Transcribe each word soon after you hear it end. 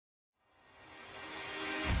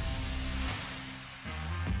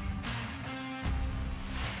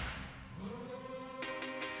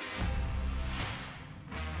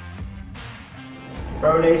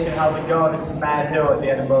Bro Nation, how's it going? This is Matt Hill at the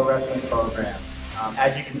Edinboro Wrestling Program.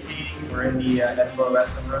 As you can see, we're in the Edinboro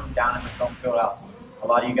Wrestling Room down in the Foam Field House. A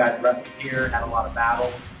lot of you guys wrestled here, had a lot of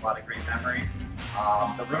battles, a lot of great memories.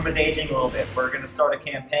 The room is aging a little bit. We're going to start a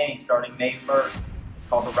campaign starting May 1st. It's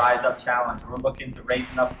called the Rise Up Challenge. We're looking to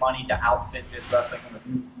raise enough money to outfit this wrestling room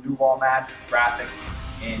with new wall mats, graphics,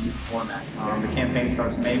 and new floor mats. The campaign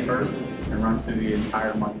starts May 1st and runs through the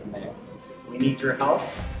entire month of May. We need your help.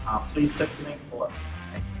 Please click the link below.